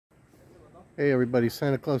Hey everybody,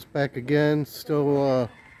 Santa Claus back again. Still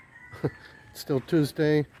still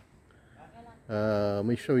Tuesday. Let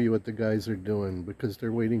me show you what the guys are doing because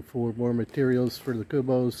they're waiting for more materials for the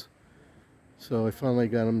kubos. So I finally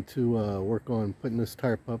got them to work on putting this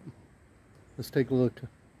tarp up. Let's take a look.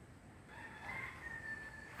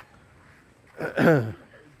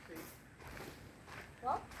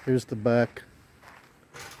 Here's the back.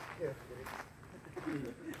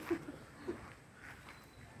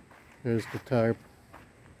 Here's the tarp.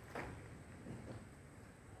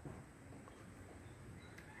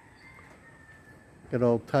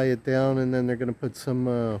 Gotta tie it down, and then they're gonna put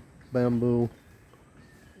some bamboo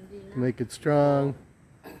to make it strong.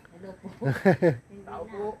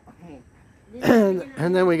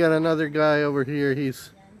 and then we got another guy over here. He's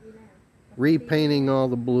repainting all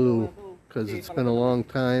the blue because it's been a long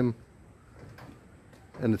time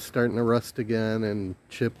and it's starting to rust again and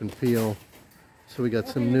chip and peel. So we got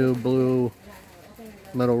some new blue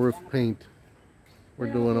metal roof paint.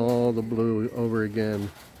 We're doing all the blue over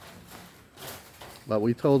again. But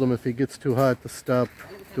we told him if he gets too hot to stop,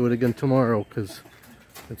 do it again tomorrow because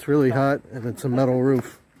it's really hot and it's a metal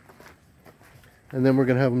roof. And then we're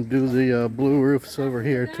going to have him do the blue roofs over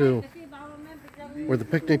here too, where the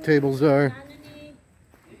picnic tables are.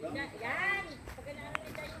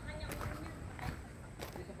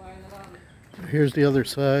 Here's the other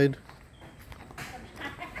side.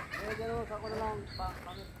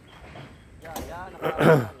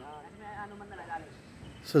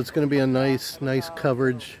 So it's going to be a nice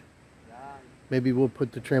coverage. Maybe we'll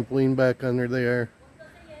put the trampoline back under there.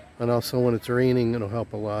 And also when it's raining, it'll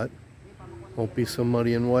help a lot. Won't be so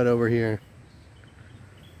muddy and wet over here.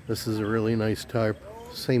 This is a really nice tarp.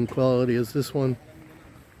 Same quality as this one.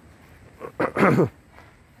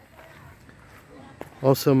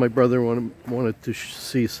 Also, my brother wanted to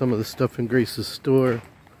see some of the stuff in Grace's store.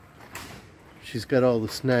 She's got all the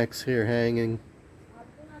snacks here hanging.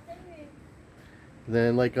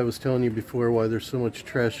 Then, like I was telling you before, why there's so much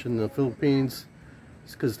trash in the Philippines,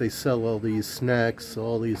 it's because they sell all these snacks,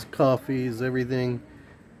 all these coffees, everything,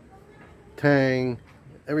 Tang,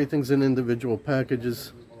 everything's in individual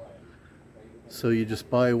packages. So you just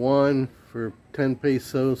buy one for 10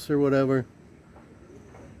 pesos or whatever,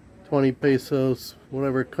 20 pesos,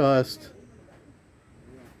 whatever it costs.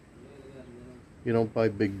 You don't buy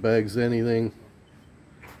big bags of anything.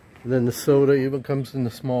 And then the soda even comes in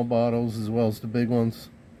the small bottles as well as the big ones.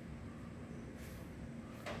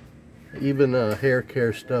 Even hair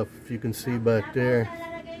care stuff, if you can see back there.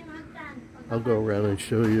 I'll go around and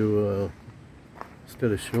show you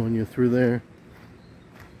instead of showing you through there.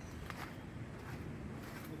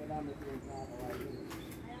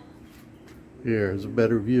 Here's a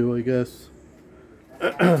better view, I guess.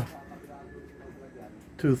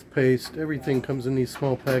 Toothpaste, everything comes in these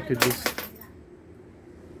small packages.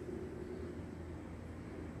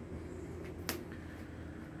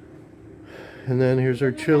 And then here's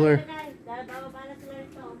our chiller.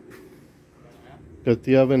 Got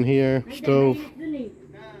the oven here, stove,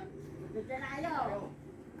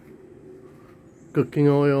 cooking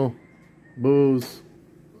oil, booze,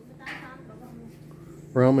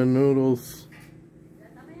 ramen noodles,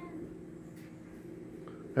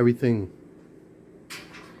 everything.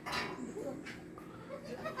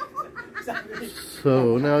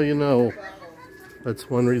 So now you know that's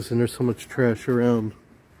one reason there's so much trash around.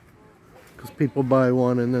 Because people buy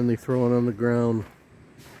one and then they throw it on the ground.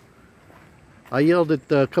 I yelled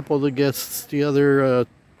at a couple of the guests the other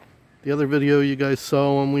video you guys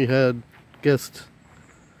saw when we had guests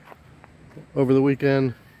over the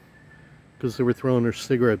weekend because they were throwing their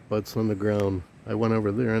cigarette butts on the ground. I went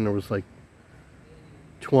over there and there was like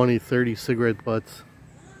 20-30 cigarette butts.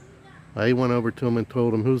 I went over to them and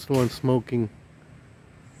told them, who's the one smoking?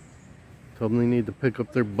 Told them they need to pick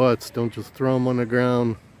up their butts, don't just throw them on the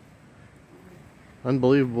ground.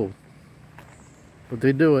 Unbelievable, but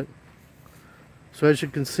they do it. So as you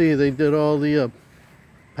can see, they did all the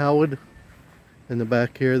pallet in the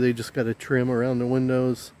back here. They just got to trim around the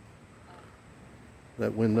windows,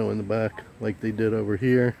 that window in the back, like they did over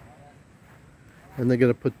here. And they got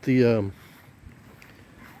to put the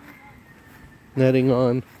netting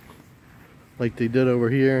on, like they did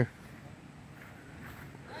over here.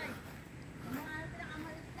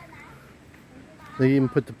 They even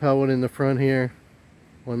put the pallet in the front here.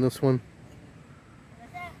 On this one.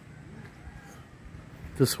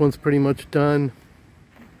 This one's pretty much done.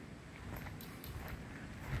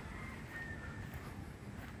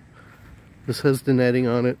 This has the netting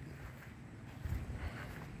on it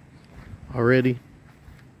already.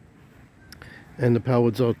 And the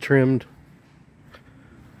pallet's all trimmed.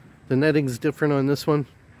 The netting's different on this one.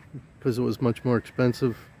 because it was much more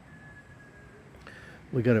expensive.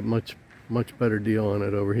 We got a much better deal on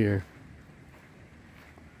it over here.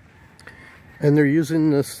 And they're using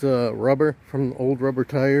this rubber from old rubber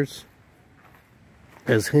tires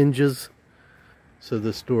as hinges, so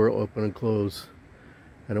this door will open and close,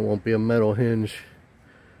 and it won't be a metal hinge,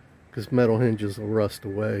 because metal hinges will rust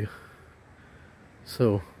away.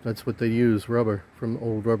 So that's what they use, rubber from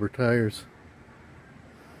old rubber tires.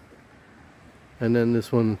 And then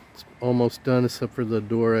this one's almost done, except for the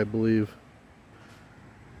door, I believe.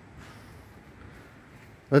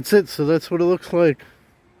 That's it. So that's what it looks like.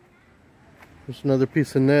 There's another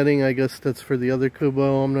piece of netting. I guess that's for the other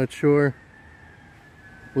Kubo. I'm not sure.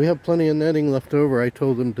 We have plenty of netting left over. I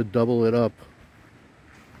told him to double it up,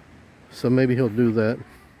 so maybe he'll do that.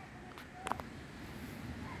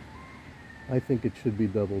 I think it should be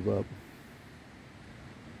doubled up.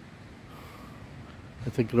 I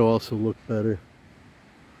think it'll also look better.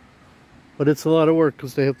 But it's a lot of work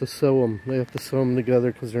because they have to sew them. They have to sew them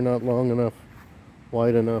together because they're not long enough,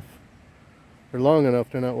 wide enough. They're long enough,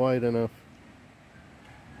 they're not wide enough.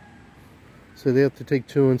 So they have to take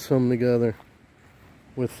two and sew them together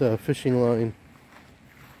with fishing line.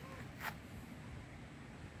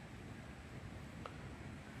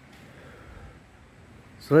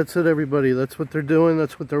 So that's it, everybody. That's what they're doing.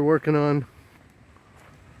 That's what they're working on.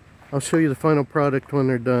 I'll show you the final product when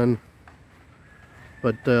they're done.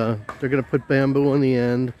 But they're going to put bamboo on the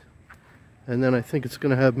end. And then I think it's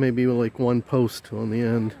going to have maybe like one post on the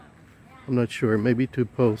end. I'm not sure. Maybe two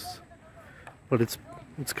posts. But it's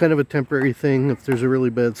kind of a temporary thing. If there's a really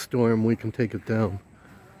bad storm, we can take it down.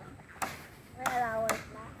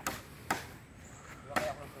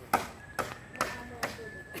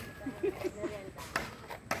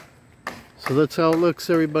 So that's how it looks,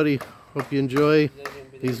 everybody. Hope you enjoy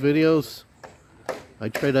these videos. I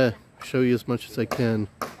try to show you as much as I can.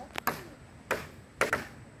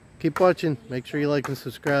 Keep watching. Make sure you like and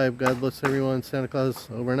subscribe. God bless everyone. Santa Claus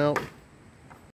over and out.